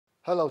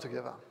Hello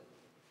together.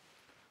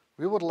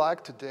 We would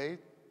like today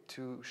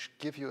to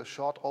give you a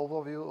short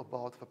overview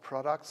about the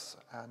products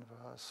and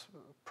the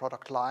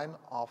product line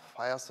of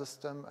fire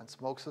system and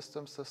smoke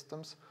system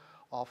systems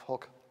of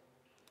HUECK.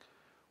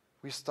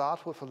 We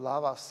start with the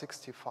Lava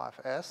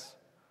 65S,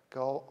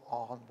 go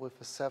on with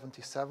the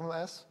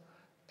 77S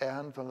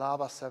and the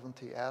Lava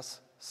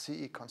 70S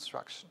CE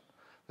construction.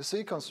 The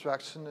CE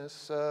construction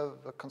is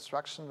the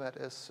construction that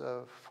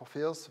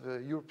fulfills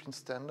the European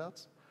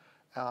standards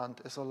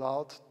and is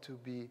allowed to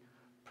be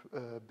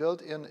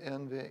built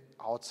in the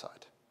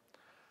outside.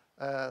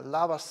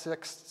 Lava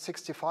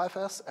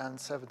 65S and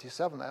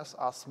 77S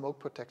are smoke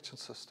protection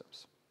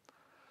systems.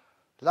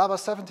 Lava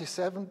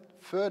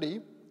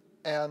 7730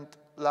 and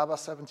Lava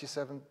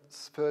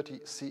 7730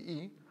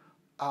 CE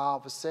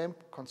are the same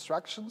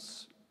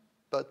constructions,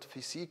 but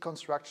the CE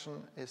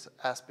construction is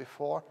as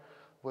before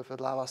with the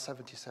Lava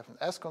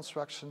 77S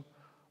construction,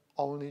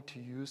 only to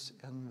use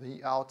in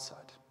the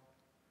outside.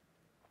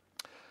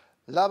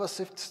 Lava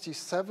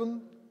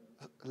 77,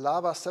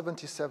 Lava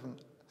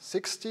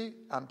 7760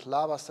 and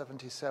Lava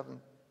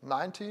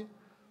 7790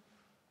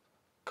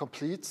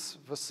 completes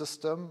the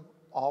system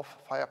of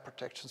fire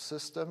protection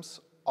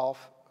systems of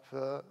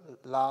the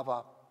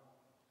Lava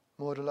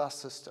Modular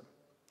system.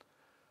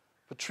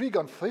 The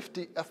Trigon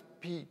 50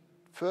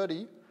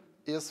 FP30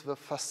 is the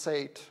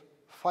facade,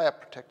 fire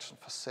protection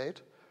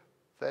facade,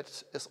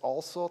 that is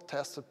also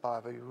tested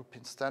by the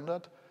European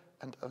standard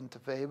and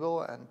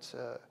available and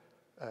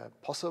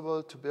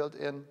possible to build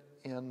in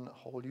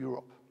whole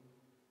Europe.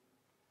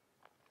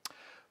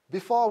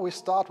 Before we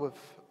start with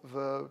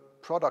the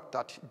product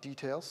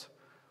details,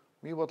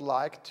 we would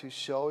like to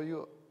show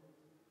you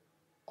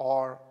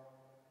our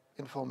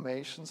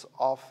informations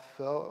of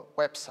the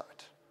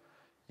website.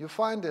 You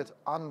find it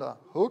under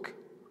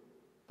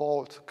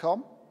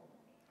HUECK.com,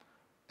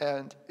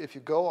 and if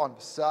you go on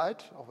the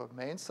site, of the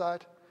main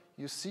site,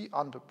 you see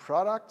under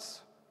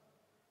products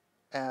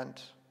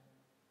and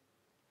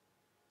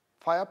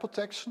fire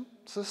protection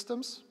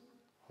systems,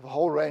 the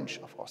whole range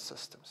of our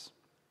systems.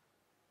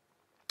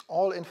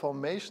 All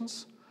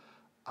informations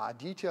are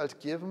detailed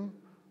given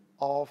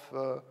of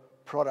the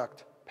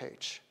product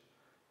page.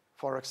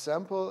 For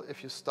example,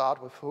 if you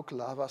start with HUECK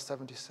Lava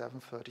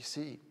 7730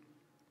 CE,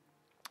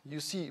 you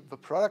see the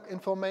product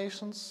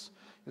informations,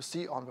 you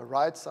see on the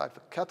right side the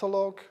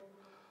catalog,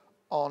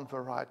 on the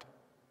right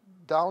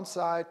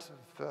downside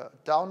the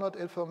download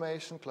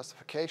information,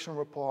 classification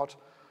report,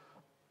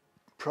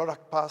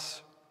 product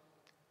pass,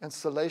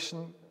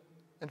 installation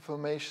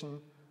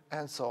information,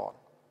 and so on.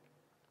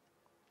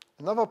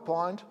 Another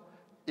point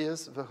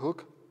is the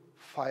HUECK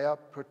fire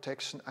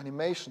protection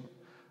animation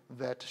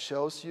that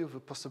shows you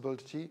the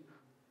possibility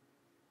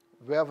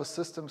where the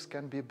systems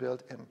can be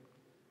built in.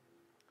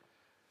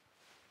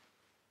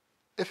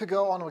 If you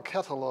go on the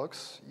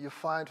catalogs, you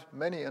find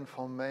many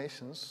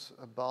informations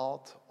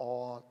about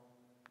our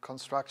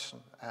construction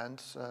and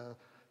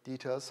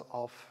details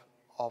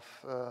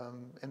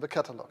in the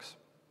catalogs.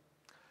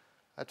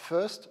 At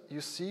first,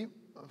 you see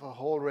the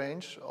whole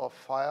range of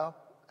fire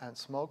and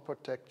smoke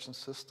protection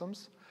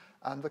systems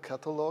and the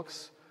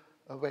catalogs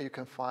where you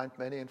can find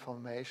many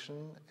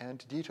information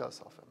and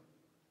details of them.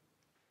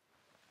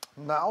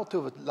 Now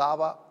to the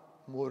Lava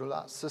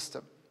Modular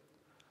system.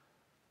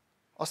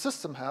 Our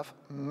system have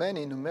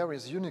many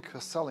numerous unique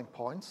selling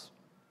points,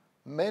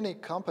 many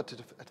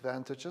competitive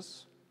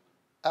advantages,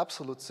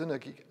 absolute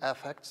synergy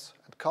effects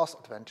and cost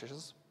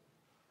advantages,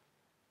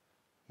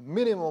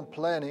 minimum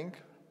planning,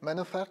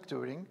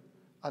 manufacturing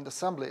and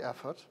assembly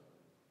effort,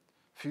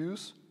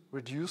 fuse,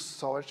 reduced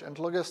storage and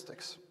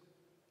logistics,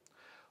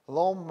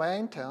 low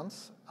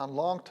maintenance and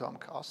long-term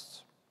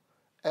costs,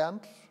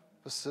 and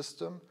the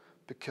system,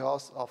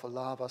 because of a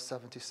Lava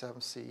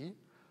 77 CE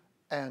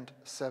and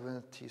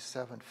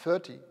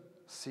 7730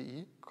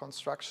 CE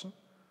construction,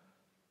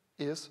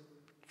 is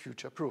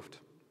future-proofed.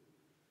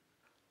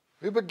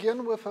 We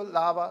begin with a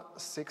Lava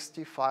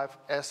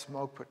 65S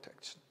smoke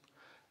protection.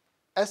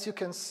 As you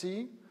can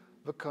see,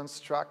 the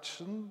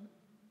construction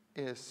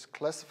is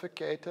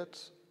classified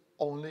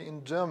only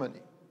in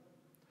Germany.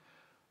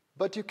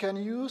 But you can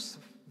use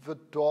the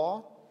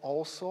door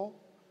also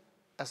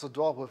as a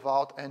door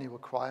without any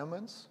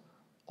requirements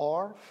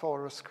or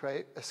for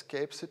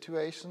escape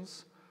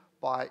situations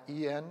by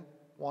EN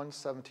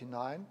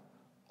 179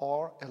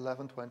 or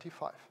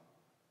 1125.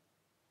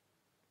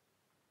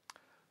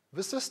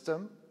 The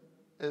system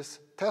is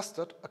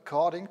tested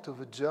according to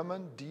the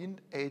German DIN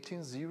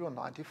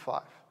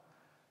 18095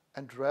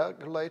 and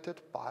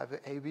regulated by the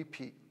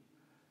AVP.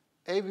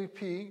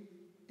 AVP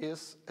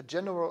is a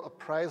general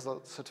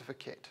appraisal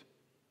certificate.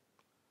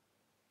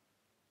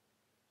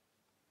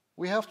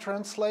 We have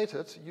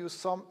translated you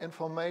some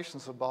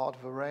informations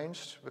about the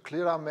range, the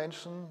clear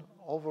dimension,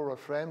 overall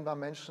frame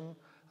dimension,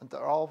 and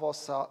the alpha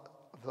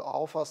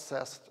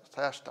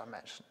sash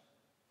dimension.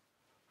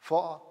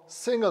 For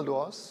single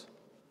doors,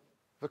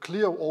 the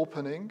clear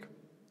opening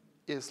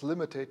is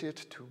limited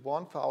to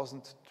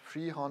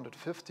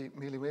 1,350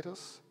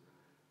 millimeters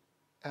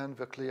and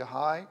the clear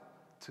high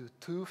to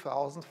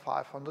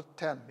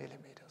 2,510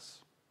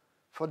 millimeters.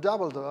 For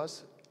double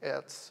doors,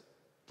 it's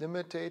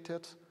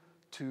limited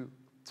to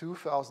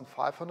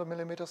 2,500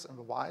 millimeters in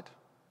the wide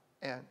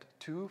and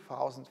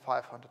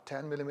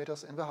 2,510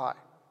 millimeters in the high.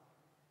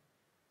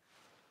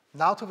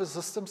 Now to the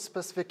system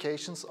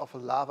specifications of a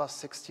Lava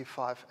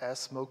 65S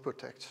smoke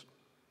protection.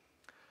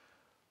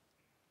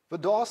 The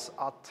doors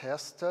are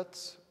tested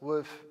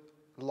with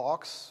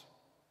locks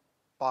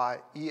by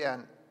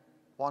EN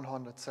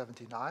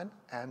 179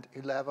 and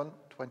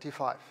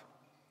 1125.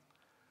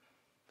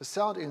 The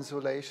sound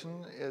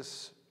insulation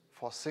is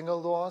for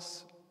single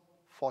doors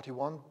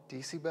 41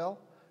 decibel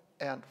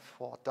and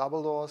for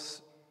double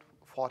doors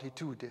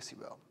 42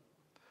 decibel.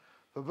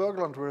 The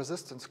burglar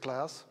resistance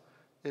class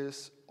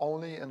is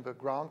only in the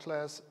ground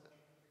class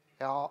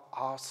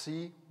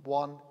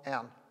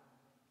RC1N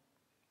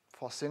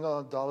for single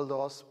and double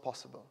doors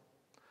possible.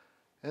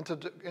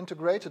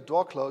 Integrated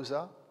door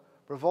closer,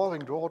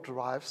 revolving door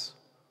drives,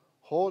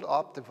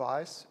 hold-up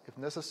device, if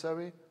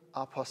necessary,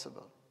 are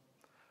possible.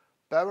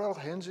 Barrel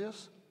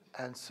hinges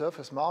and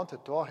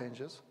surface-mounted door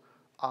hinges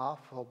are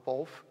for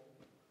both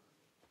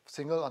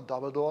single and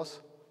double doors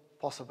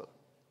possible.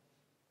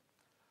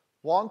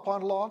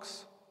 One-point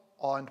locks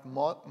and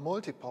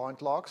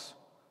multi-point locks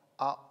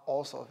are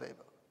also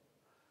available.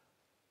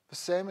 The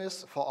same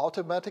is for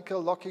automatic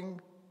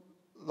locking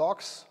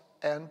locks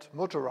and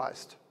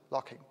motorized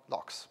locking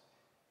locks.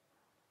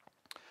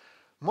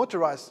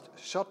 Motorized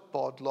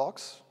shotboard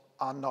locks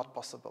are not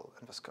possible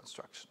in this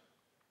construction.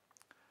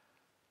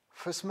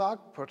 For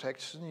smoke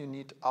protection, you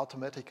need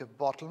automatic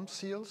bottom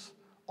seals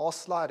or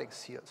sliding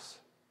seals.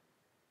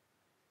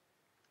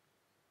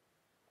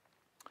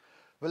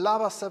 The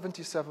Lava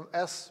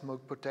 77S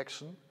smoke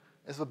protection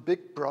is the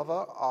big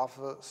brother of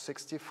the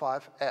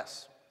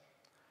 65S.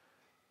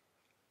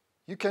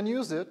 You can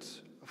use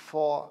it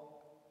for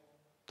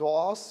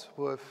doors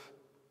with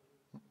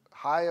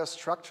higher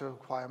structure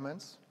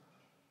requirements,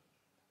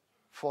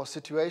 for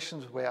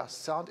situations where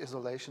sound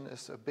isolation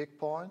is a big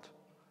point,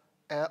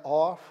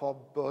 or for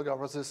burglar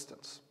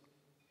resistance.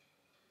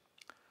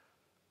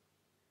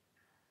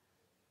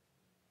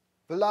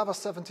 The Lava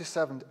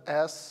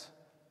 77S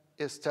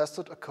is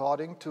tested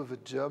according to the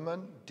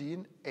German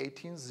DIN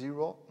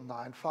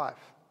 18095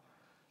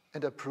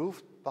 and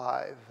approved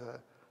by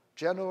the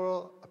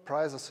General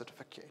Appraiser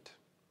Certificate.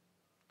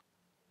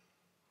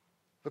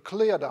 The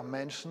clear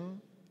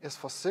dimension is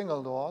for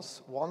single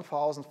doors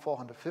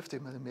 1,450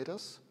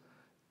 millimeters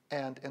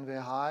and in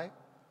the high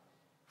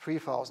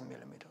 3,000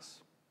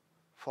 millimeters.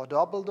 For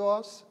double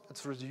doors,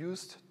 it's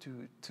reduced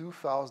to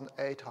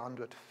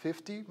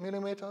 2,850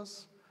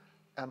 millimeters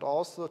and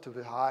also to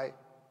the high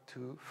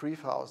to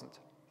 3,000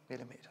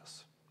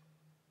 millimeters.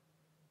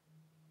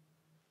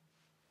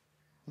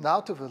 Now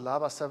to the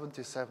Lava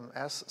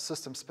 77S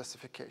system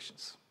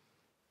specifications.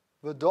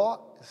 The door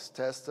is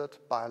tested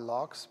by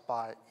locks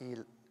by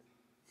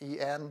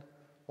EN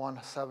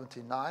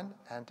 179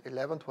 and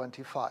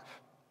 1125.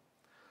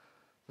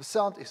 The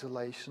sound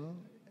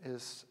isolation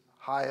is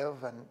higher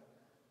than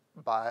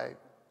by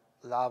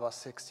Lava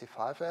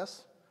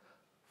 65S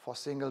for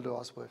single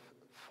doors with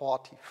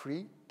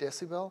 43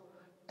 decibel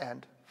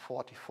and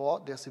 44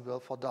 decibel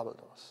for double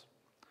doors.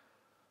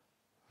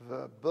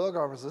 The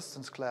burglar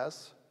resistance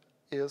class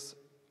is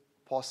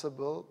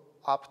possible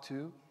up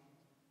to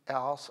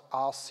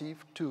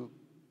RC2.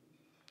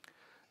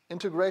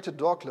 Integrated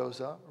door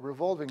closer,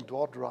 revolving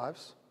door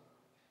drives,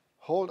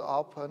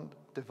 hold-open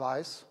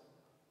device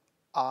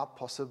are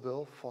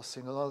possible for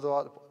single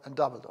door and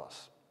double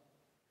doors.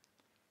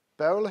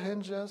 Barrel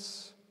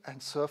hinges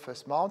and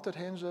surface-mounted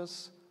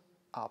hinges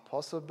are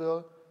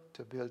possible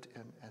to build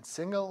in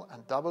single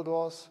and double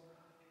doors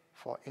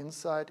for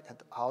inside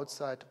and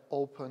outside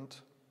opened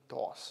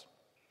doors.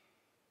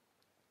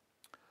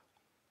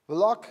 The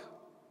lock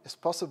is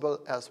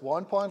possible as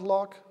one-point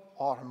lock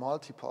or a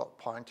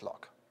multi-point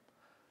lock.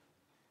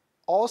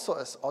 Also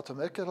as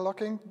automatic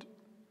locking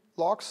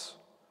locks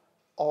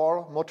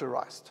or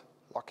motorized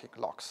locking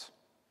locks.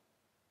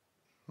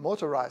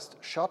 Motorized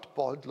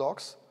shot-bolt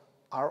locks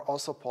are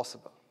also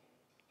possible.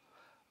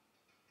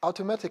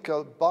 Automatic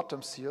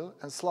bottom seal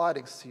and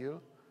sliding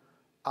seal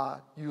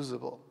are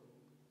usable.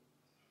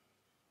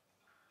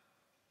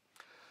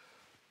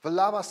 The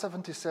Lava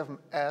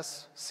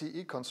 77S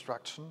CE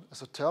construction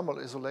is a thermal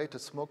isolated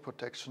smoke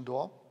protection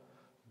door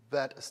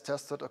that is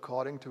tested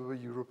according to the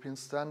European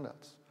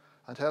standards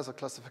and has a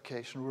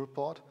classification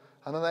report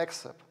and an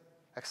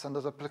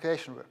extended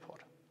application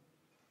report.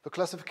 The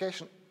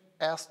classification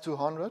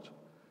S200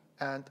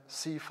 and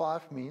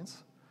C5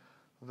 means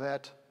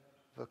that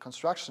the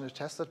construction is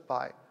tested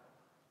by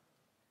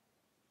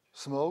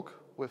smoke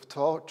with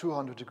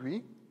 200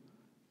 degree,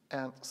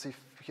 and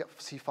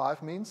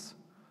C5 means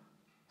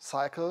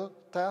cycle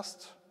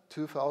test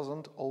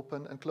 2000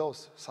 open and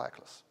close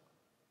cycles.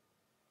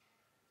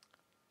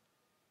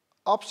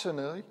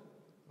 Optionally,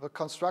 the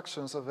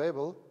construction is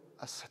available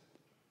as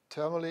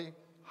thermally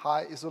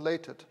high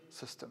isolated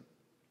system.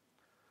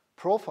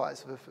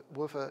 Profiles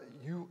with a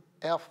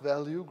UF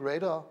value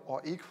greater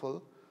or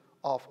equal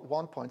of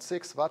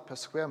 1.6 watt per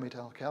square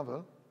meter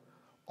Kelvin,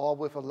 or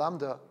with a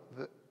lambda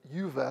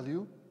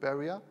U-value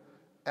barrier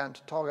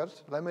and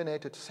target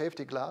laminated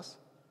safety glass,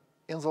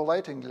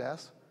 insulating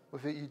glass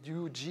with a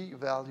UG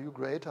value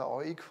greater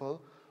or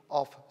equal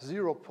of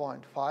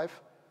 0.5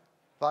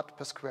 watt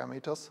per square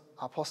meters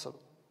are possible.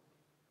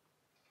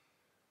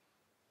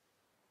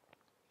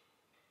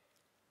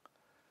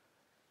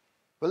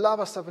 The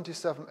Lava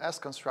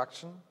 77S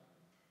construction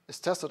is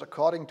tested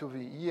according to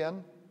the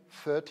EN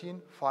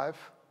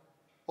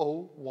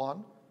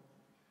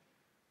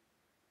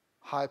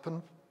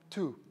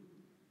 13501-2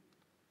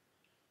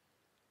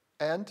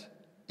 and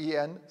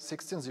EN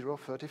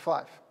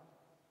 16035.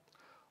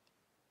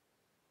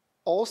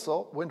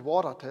 Also,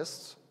 wind-water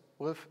tests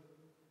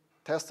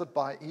tested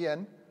by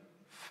EN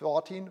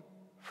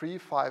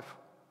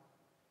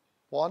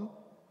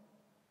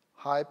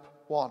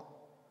 14351-1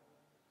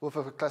 with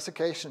a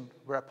classification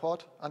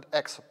report and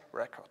EXOP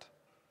record.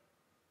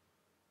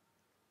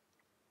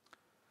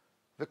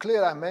 The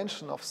clear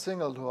dimension of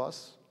single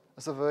doors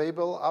is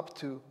available up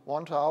to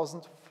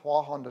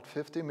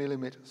 1,450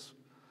 millimeters.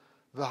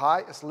 The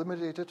height is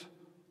limited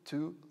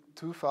to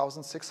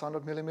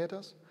 2,600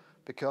 millimeters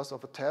because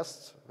of the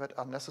tests that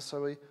are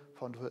necessary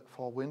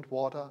for wind,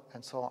 water,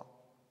 and so on.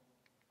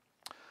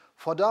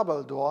 For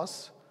double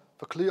doors,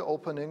 the clear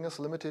opening is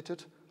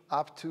limited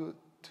up to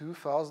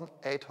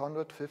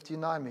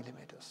 2,859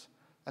 millimeters,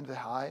 and the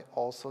height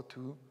also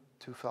to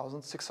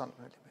 2,600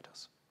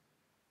 millimeters.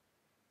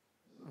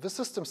 The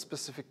system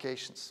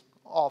specifications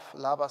of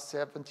Lava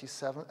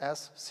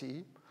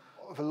 77S-C,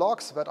 the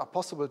logs that are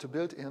possible to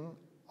build in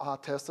are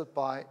tested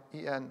by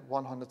EN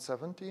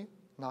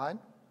 179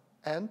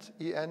 and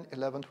EN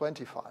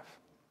 1125.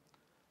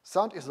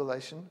 Sound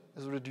isolation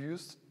is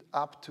reduced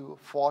up to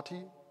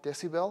 40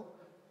 decibel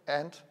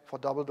and for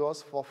double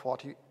doors for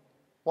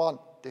 41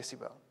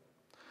 decibel.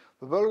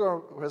 The vulgar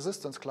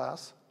resistance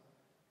class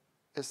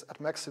is at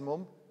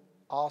maximum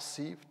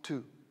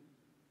RC2.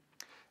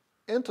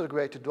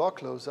 Integrated door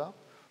closer,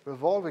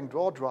 revolving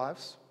door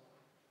drives,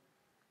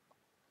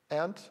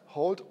 and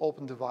hold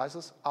open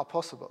devices are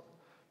possible,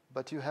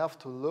 but you have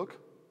to look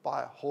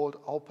by hold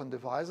open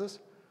devices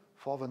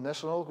for the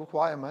national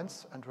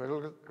requirements and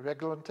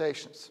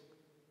regulations.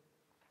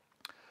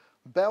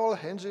 Barrel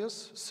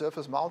hinges,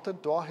 surface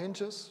mounted door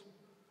hinges,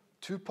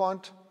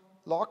 2-point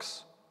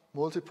locks,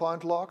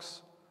 multi-point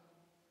locks,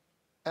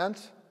 and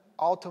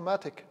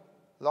automatic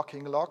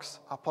locking locks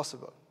are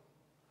possible.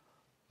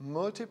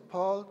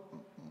 Multiple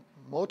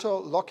motor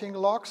locking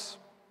locks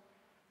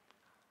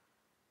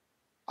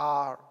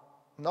are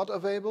not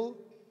available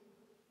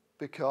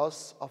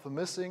because of a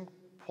missing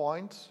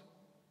point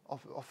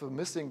of the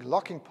missing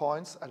locking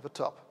points at the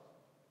top.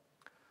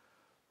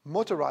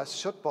 Motorized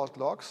shutbolt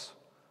locks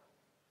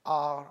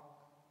are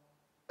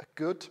a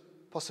good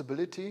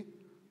possibility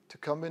to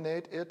combine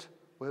it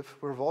with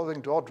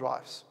revolving door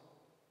drives.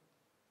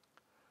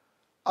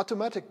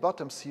 Automatic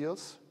bottom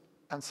seals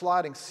and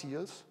sliding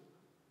seals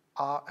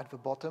are at the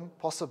bottom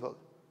possible,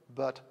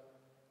 but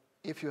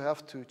if you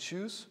have to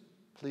choose,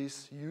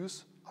 please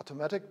use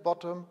automatic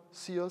bottom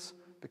seals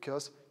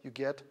because you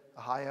get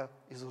a higher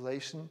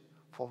isolation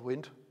for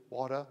wind,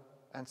 water,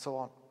 and so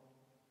on.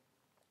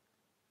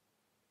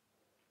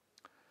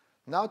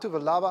 Now to the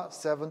Lava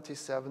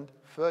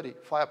 7730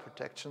 fire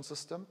protection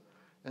system,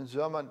 in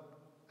German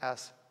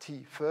as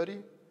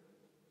T30,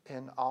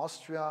 in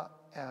Austria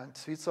and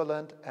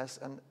Switzerland as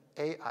an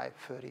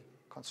AI30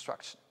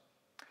 construction.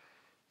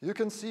 You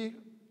can see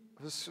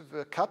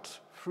the cut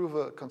through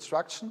the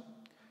construction.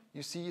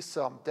 You see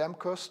some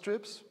Damco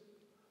strips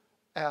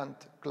and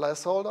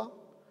glass holder.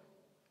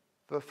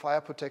 The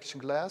fire protection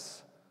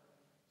glass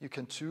you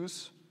can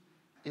choose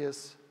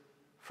is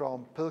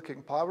from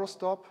Pilking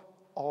Pyrostop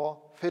or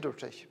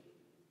Fedotech.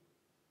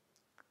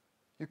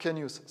 You can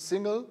use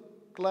single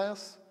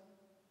glass,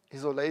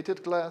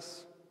 isolated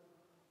glass,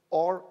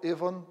 or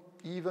even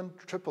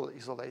triple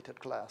isolated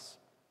glass.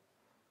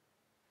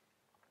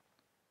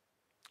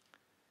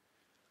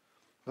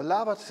 The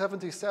Lava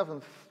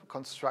 77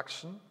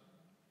 construction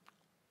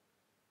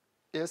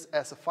is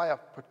as a fire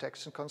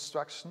protection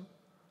construction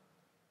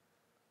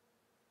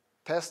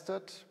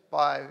tested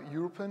by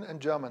European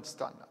and German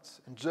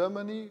standards. In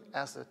Germany,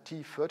 as a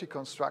T30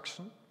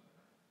 construction,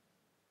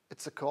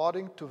 it's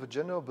according to the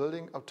General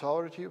Building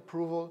Authority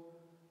approval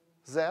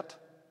Z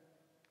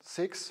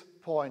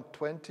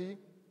 6.20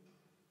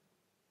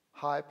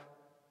 HYPE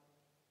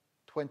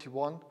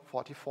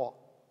 2144.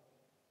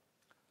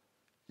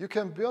 You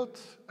can build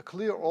a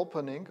clear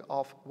opening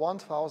of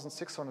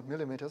 1,600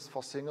 millimeters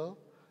for single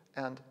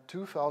and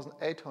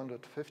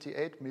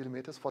 2,858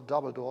 millimeters for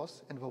double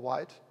doors in the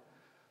white.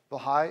 The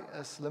height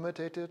is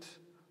limited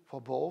for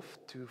both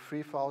to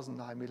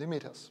 3,009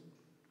 millimeters.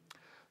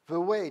 The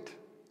weight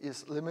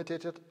is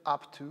limited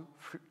up to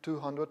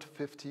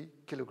 250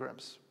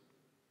 kilograms.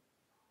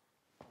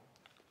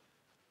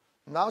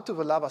 Now to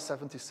the Lava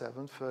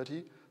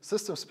 7730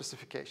 system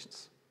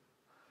specifications.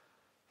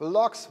 The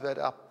logs that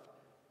are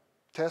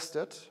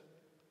tested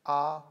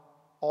are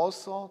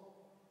also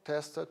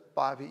tested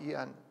by the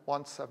EN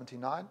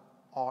 179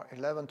 or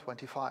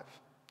 1125.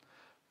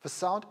 The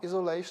sound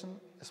isolation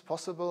is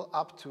possible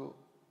up to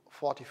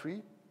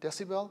 43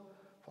 decibel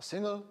for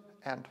single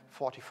and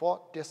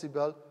 44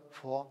 decibel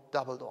for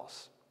double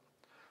doors.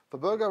 The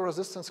burger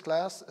resistance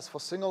class is for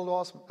single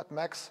doors at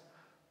max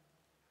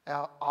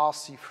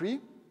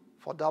RC3,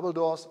 for double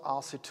doors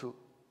RC2.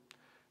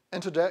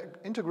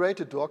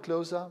 Integrated door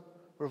closer,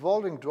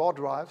 revolving door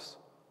drives,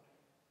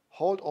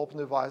 hold open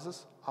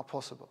devices are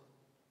possible.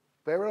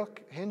 Barrel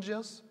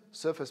hinges,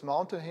 surface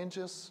mounted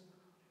hinges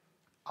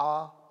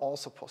are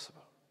also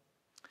possible.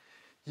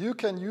 You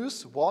can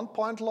use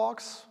one-point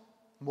locks,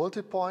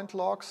 multi-point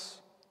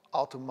locks,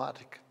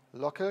 automatic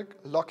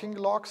locking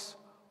locks,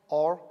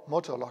 or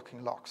motor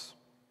locking locks.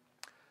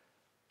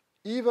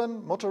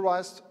 Even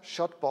motorized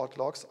shotbolt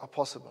locks are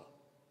possible.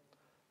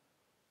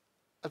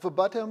 At the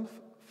bottom,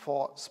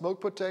 for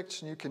smoke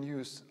protection, you can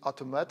use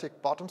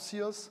automatic bottom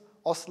seals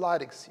or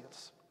sliding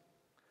seals.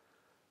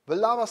 The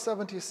Lava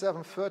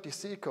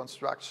 7730C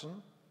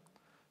construction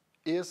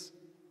is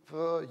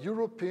the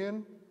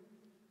European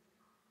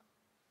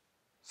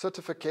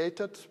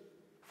certificated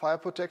fire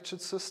protection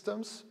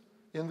systems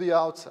in the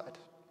outside.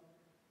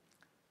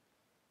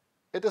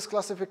 It is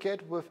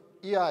classified with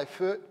EI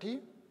 30,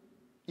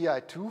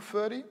 EI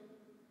 230,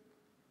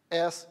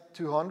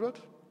 S200,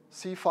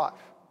 C5.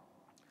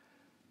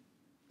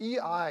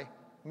 EI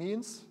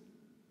means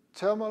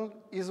thermal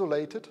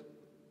isolated,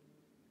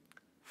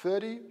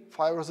 30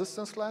 fire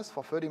resistance class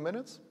for 30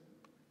 minutes.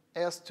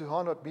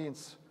 S200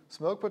 means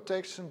smoke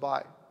protection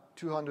by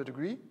 200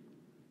 degrees.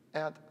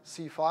 And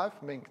C5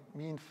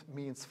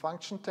 means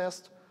function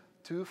test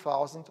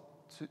 2000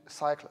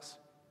 cycles.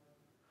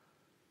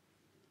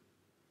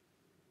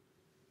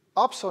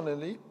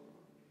 Optionally,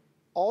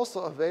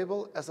 also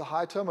available as a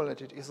high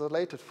thermalated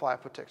isolated fire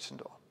protection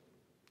door.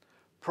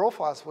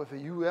 Profiles with a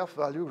UF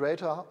value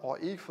greater or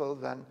equal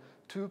than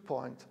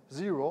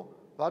 2.0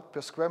 watt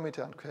per square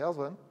meter and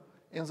Kelvin,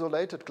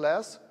 insulated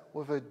glass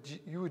with a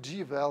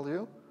UG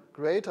value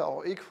greater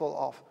or equal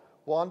of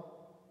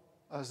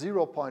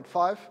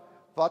 0.5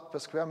 watt per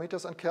square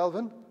meters and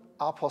Kelvin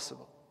are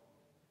possible.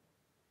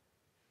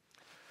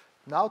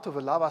 Now to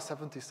the Lava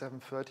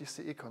 7730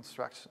 CE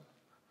construction.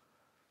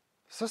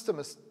 The system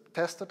is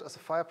tested as a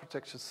fire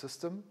protection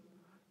system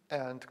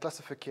and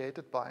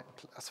classified by a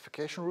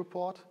classification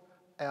report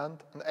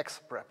and an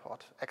EXP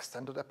report,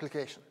 extended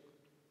application.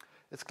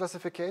 It's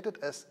classified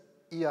as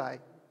EI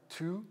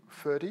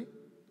 230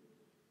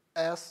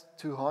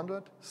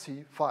 S200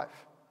 C5.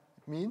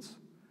 It means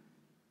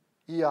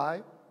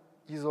EI,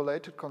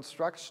 isolated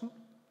construction,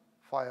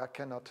 fire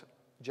cannot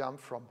jump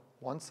from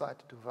one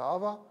side to the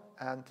other,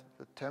 and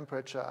the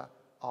temperature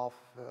of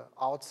the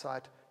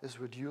outside is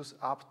reduced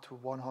up to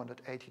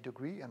 180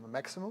 degrees and the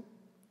maximum.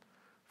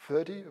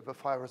 30, the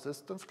fire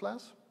resistance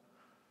class.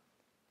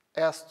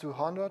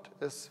 S200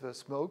 is the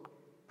smoke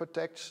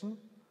protection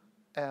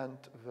and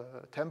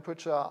the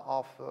temperature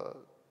of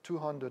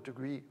 200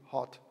 degree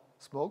hot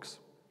smokes.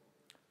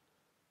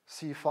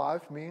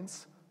 C5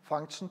 means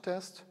function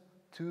test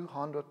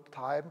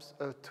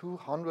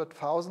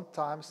 200,000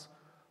 times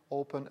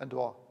open and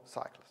door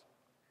cycles.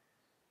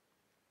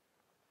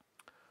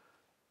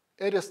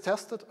 It is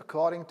tested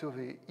according to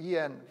the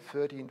EN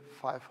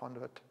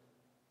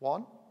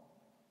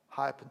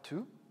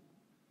 13501-2,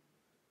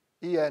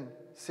 EN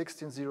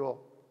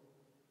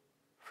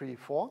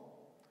 16034,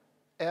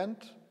 and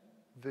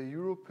the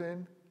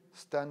European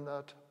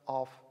Standard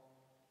of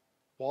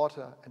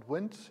Water and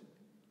Wind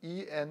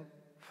EN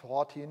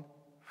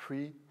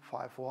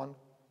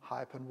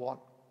 14351-1.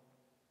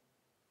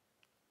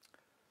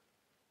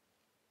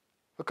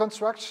 The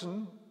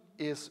construction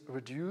is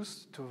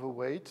reduced to the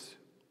weight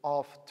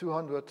of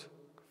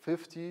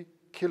 250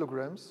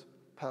 kilograms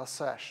per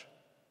sash.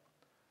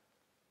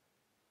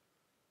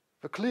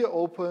 The clear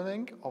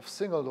opening of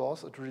single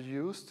doors is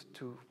reduced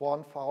to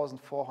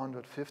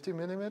 1,450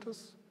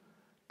 millimeters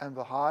and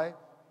the high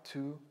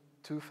to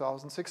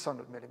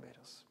 2,600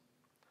 millimeters.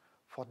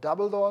 For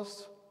double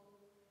doors,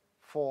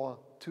 for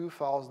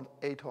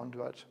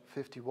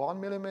 2,851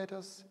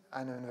 millimeters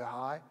and in the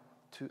high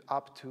to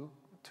up to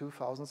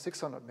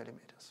 2,600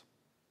 millimeters.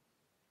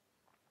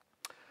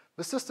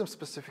 The system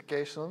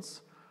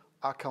specifications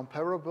are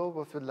comparable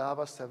with the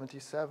Lava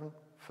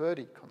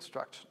 7730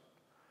 construction.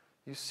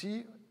 You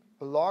see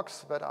the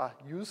locks that are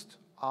used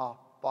are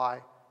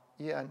by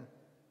EN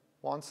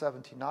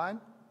 179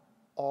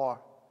 or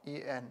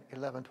EN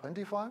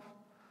 1125.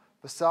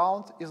 The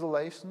sound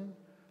isolation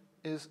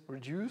is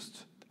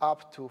reduced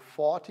up to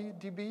 40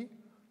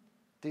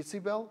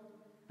 decibel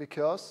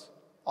because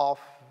of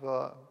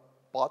the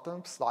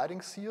bottom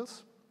sliding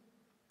seals,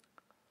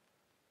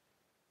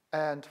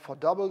 and for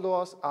double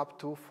doors up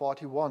to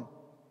 41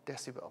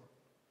 decibel.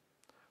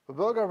 The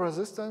burger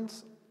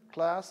resistance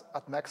class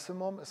at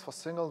maximum is for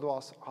single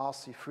doors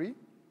RC3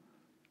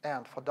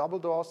 and for double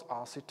doors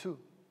RC2.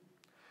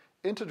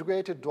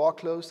 Integrated door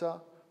closer,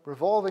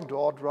 revolving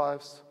door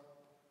drives,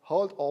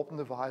 hold open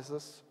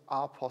devices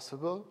are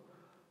possible.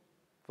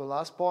 The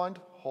last point,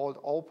 hold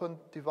open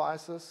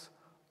devices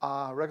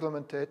are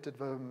regulated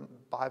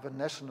by the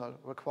national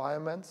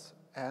requirements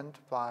and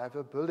by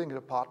the building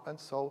department,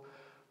 so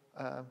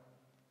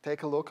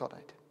take a look on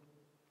it.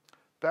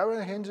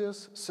 Barrel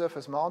hinges,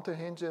 surface mounted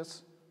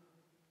hinges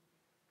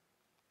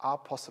are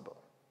possible.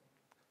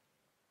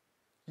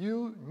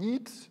 You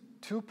need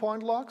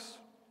 2-point locks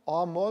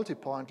or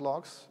multi-point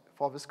locks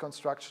for this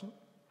construction.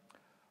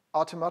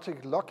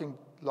 Automatic locking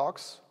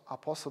locks are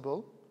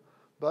possible,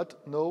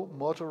 but no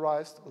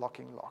motorized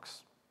locking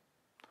locks.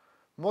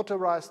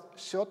 Motorized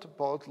shot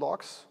bolt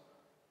locks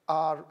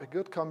are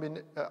good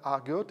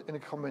in a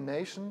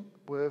combination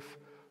with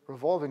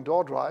revolving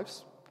door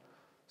drives,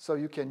 so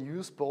you can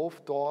use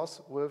both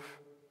doors with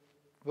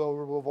the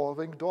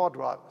revolving door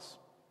drivers.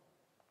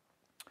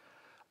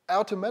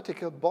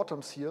 Automatic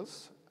bottom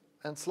seals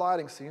and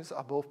sliding seals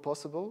are both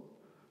possible,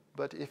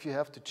 but if you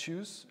have to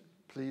choose,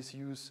 please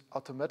use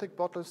automatic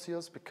bottom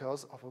seals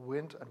because of a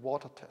wind and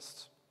water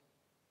tests.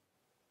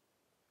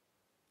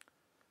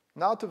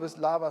 Now to this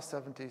Lava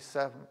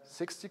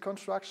 7760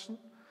 construction.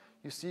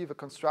 You see the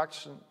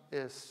construction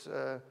is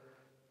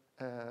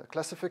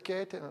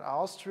classified in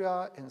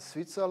Austria, in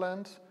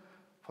Switzerland.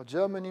 For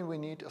Germany, we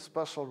need a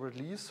special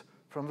release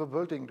from the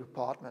building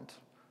department.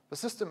 The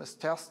system is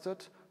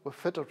tested with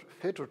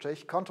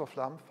Phototrech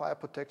Controflam fire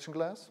protection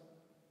glass,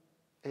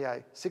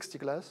 AI60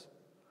 glass.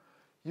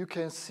 You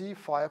can see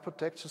fire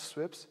protection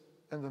strips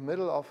in the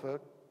middle of a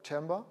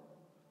chamber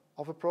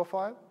of a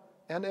profile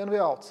and in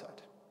the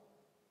outside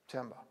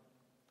chamber.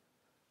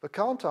 The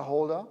counter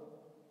holder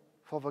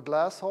for the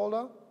glass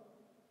holder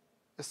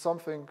is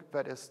something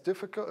that is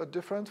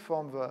different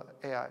from the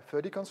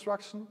AI30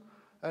 construction,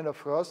 and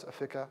of course a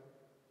thicker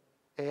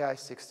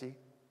AI60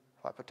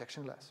 fire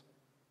protection glass.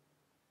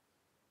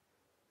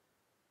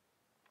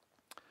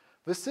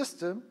 The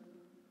system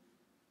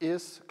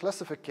is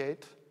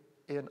classified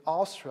in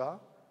Austria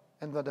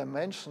in the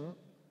dimension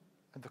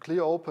and the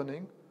clear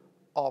opening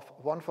of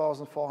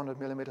 1,400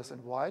 millimeters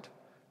in wide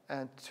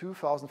and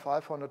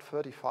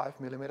 2,535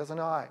 millimeters in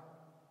high.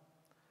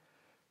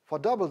 For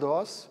double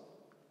doors,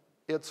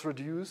 it's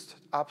reduced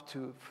up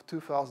to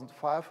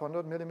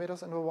 2,500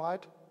 millimeters in the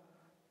wide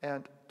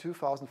and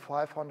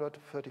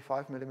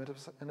 2,535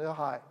 millimeters in the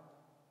high.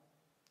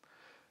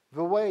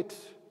 The weight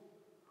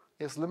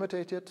is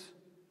limited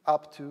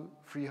up to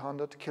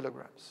 300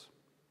 kilograms.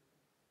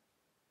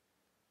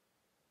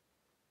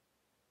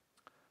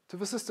 To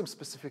the system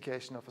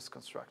specification of this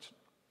construction.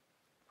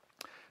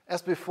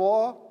 As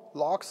before,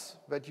 locks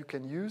that you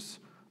can use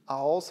are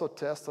also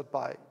tested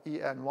by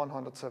EN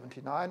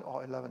 179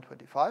 or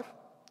 1125.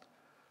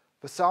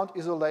 The sound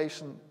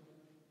insulation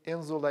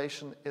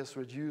is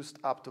reduced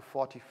up to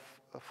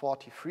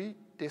 43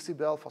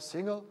 decibel for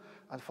single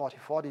and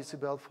 44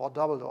 decibel for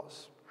double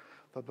doors.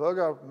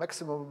 The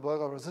maximum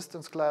burger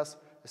resistance class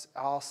is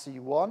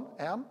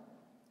RC1M.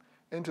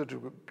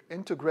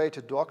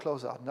 Integrated door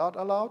closers are not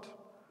allowed.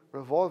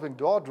 Revolving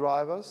door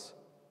drivers,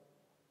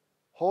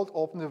 hold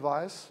open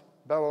device,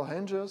 barrel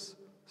hinges,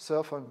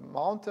 surface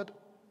mounted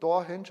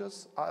door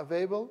hinges are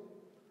available.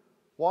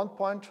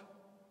 1-point,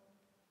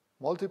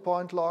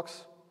 multi-point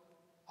locks,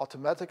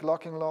 automatic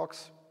locking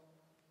locks,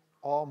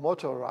 or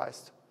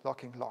motorized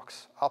locking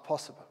locks are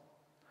possible.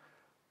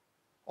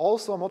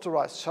 Also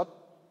motorized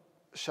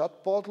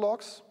shut bolt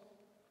locks,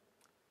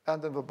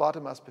 and in the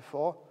bottom as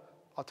before,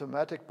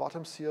 automatic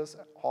bottom seals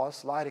or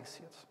sliding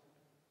seals.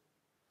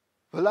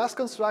 The last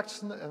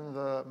construction in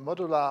the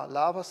modular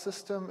lava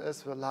system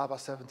is the Lava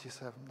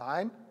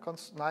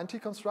 7790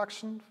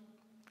 construction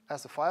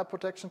as a fire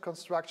protection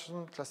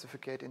construction,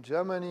 classified in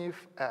Germany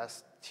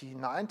as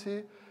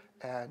T90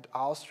 and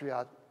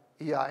Austria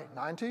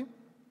EI90.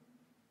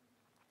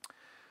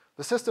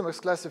 The system is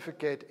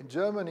classified in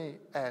Germany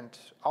and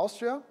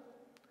Austria.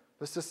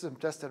 The system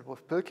tested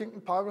with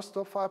Pilkington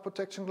Pyrostop fire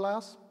protection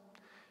glass.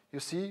 You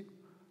see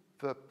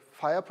the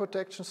fire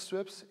protection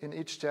strips in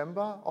each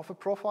chamber of a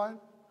profile.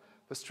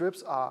 The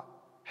strips are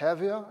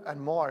heavier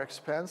and more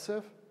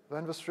expensive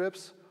than the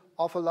strips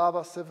of a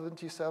Lava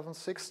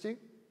 7760,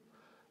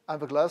 and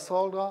the glass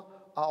holder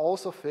are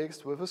also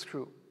fixed with a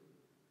screw.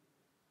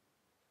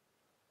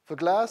 The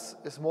glass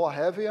is more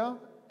heavier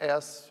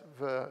as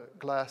the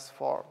glass,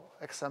 for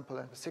example,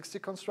 in the 60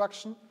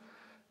 construction.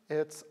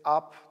 It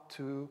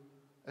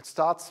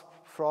starts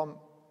from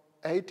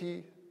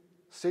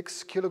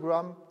 86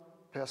 kilogram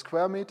per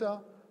square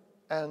meter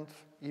and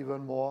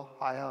even more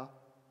higher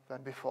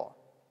than before.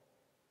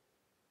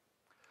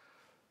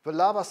 The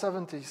Lava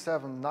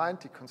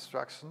 7790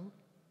 construction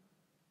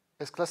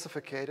is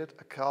classified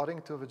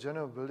according to the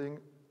General Building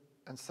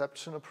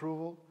Inception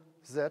Approval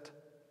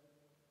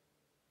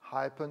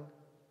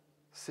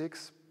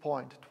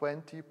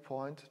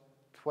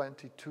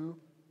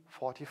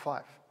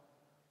Z-6.20.2245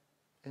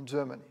 in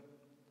Germany.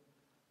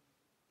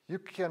 You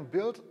can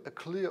build a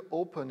clear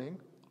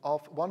opening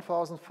of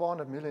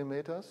 1,400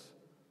 millimeters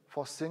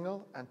for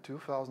single and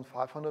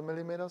 2,500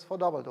 millimeters for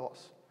double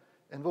doors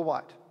in the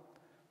wide.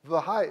 The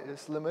high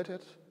is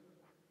limited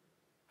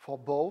for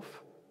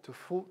both to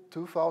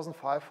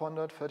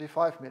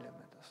 2,535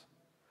 millimeters.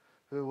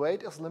 The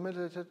weight is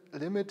limited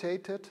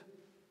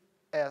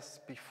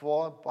as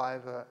before by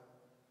the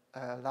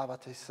Lava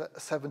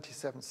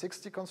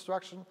 7760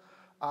 construction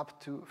up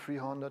to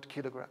 300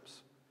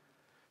 kilograms.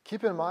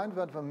 Keep in mind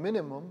that the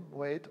minimum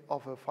weight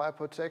of a fire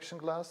protection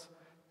glass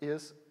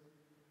is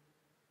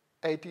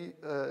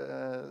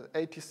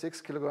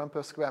 86 kilograms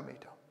per square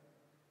meter.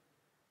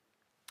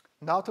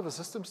 Now to the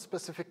system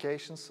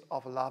specifications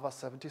of a Lava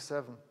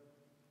 77.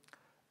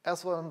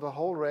 As well in the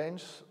whole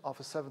range of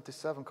a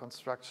 77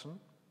 construction,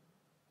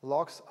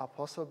 locks are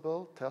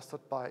possible tested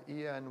by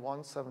EN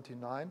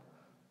 179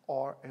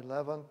 or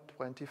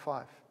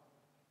 1125.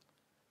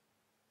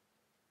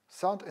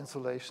 Sound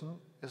insulation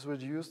is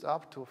reduced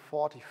up to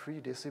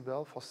 43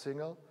 decibel for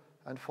single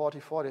and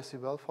 44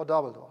 decibel for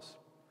double doors.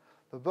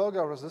 The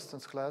burglar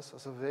resistance class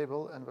is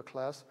available in the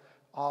class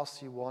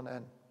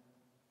RC1N.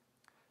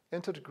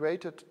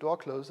 Integrated door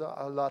closers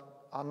are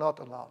not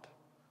allowed.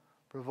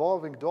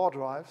 Revolving door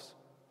drives,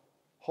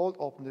 hold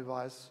open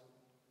device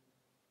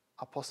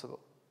are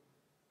possible.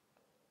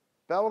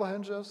 Barrel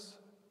hinges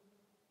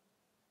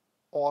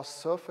or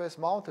surface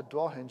mounted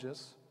door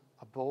hinges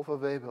are both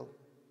available.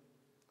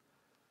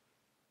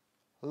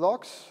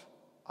 Locks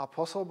are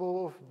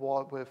possible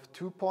with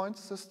 2-point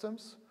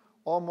systems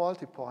or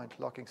multi-point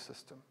locking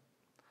system.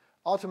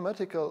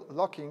 Automatic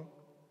locking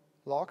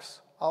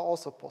locks are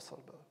also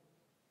possible.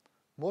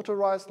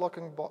 Motorized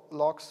locking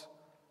locks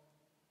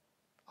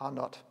are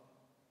not.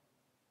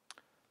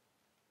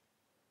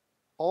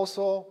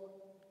 Also,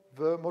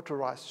 the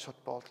motorized shot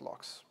bolt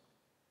locks.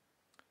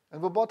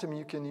 In the bottom,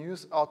 you can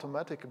use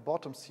automatic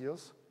bottom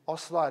seals or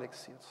sliding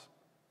seals.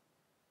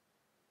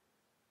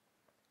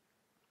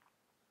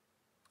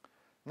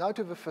 Now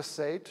to the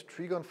facade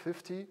Trigon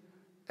 50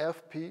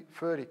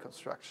 FP30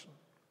 construction.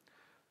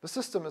 The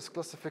system is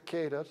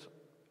classified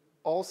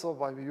also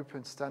by the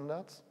European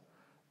standards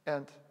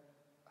and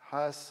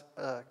has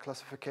a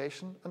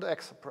classification and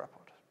exit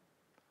report.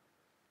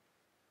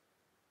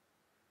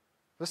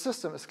 The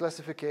system is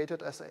classified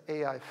as an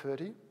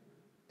AI30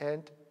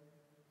 and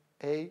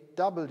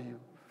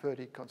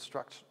AW30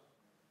 construction.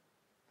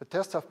 The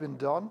tests have been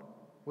done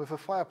with a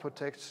fire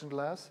protection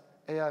glass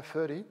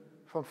AI30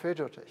 from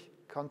Fedrotech,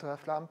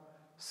 Contraflamme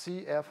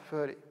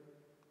CF30.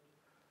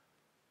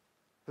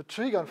 The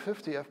Trigon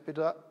 50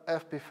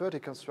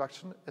 FP30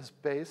 construction is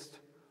based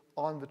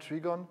on the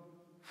Trigon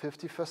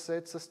 50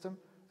 facade system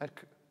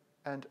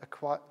and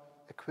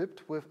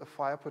equipped with a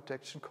fire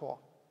protection core.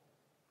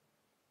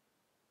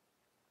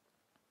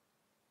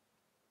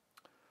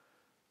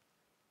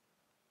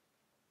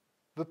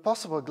 The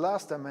possible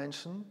glass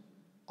dimension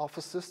of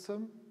the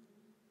system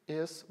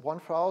is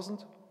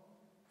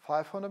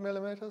 1,500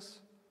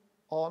 millimeters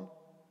on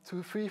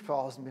to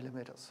 3,000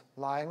 millimeters,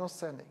 lying or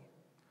standing.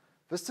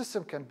 This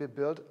system can be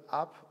built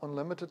up on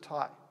limited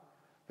height.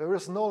 There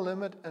is no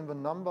limit in the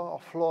number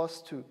of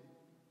floors too.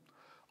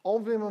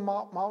 Only the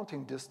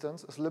mounting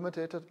distance is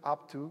limited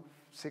up to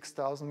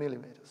 6,000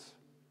 millimeters.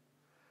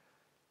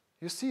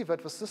 You see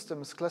that the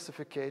system is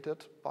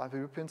classified by the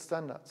European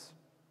standards.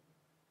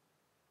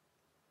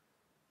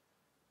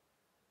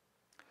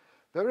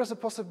 There is a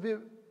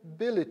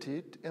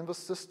possibility in the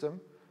system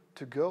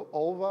to go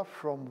over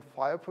from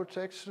fire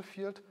protection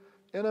field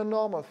in a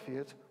normal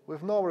field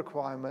with no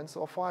requirements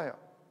of fire.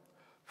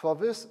 For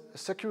this, a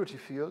security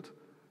field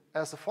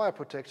as a fire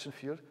protection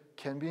field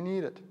can be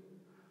needed.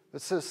 The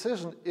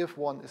decision, if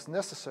one is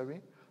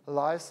necessary,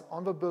 lies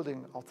on the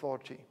building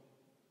authority.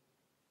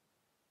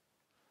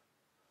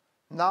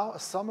 Now a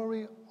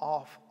summary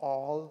of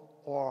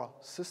all our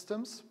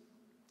systems.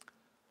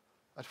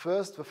 At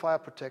first, the fire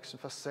protection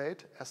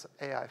facade as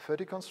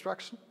AI30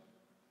 construction.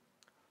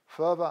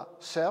 Further,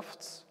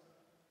 shafts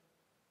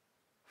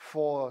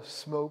for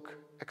smoke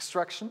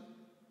extraction.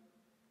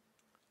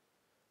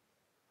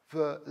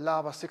 The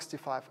Lava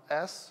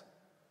 65S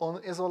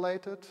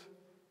uninsulated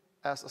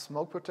as a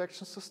smoke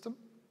protection system.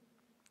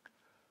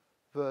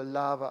 The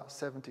Lava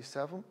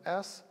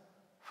 77S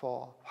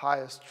for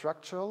higher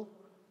structural,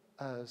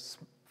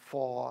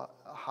 for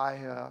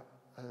higher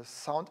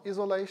sound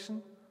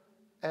isolation,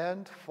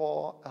 and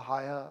for a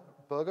higher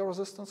burglar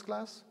resistance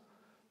class.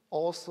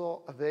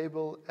 Also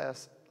available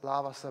as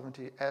Lava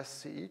 70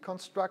 SCE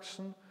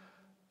construction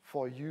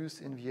for use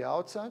in the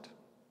outside.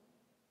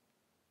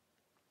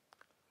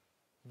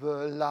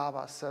 The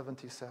Lava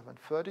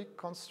 7730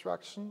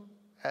 construction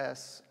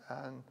as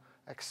an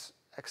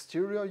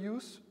exterior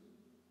use.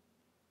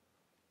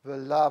 The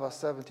Lava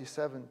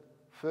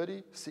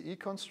 7730 CE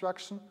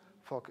construction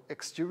for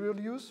exterior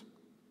use.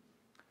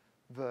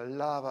 The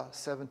Lava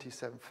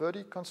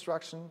 7730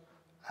 construction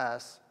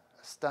as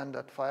a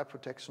standard fire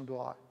protection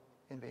door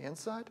in the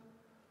inside.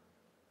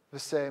 The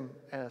same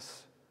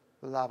as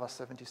the Lava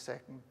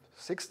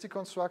 7760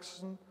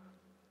 construction,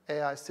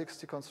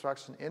 AI60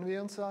 construction in the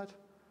inside.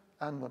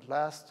 And at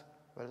last,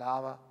 the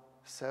Lava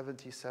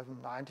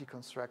 7790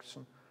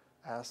 construction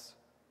as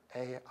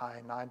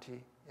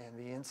AI90 in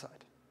the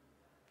inside.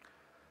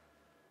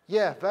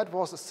 Yeah, that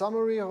was a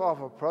summary of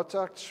our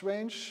product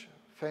range.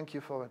 Thank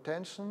you for your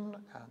attention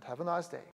and have a nice day.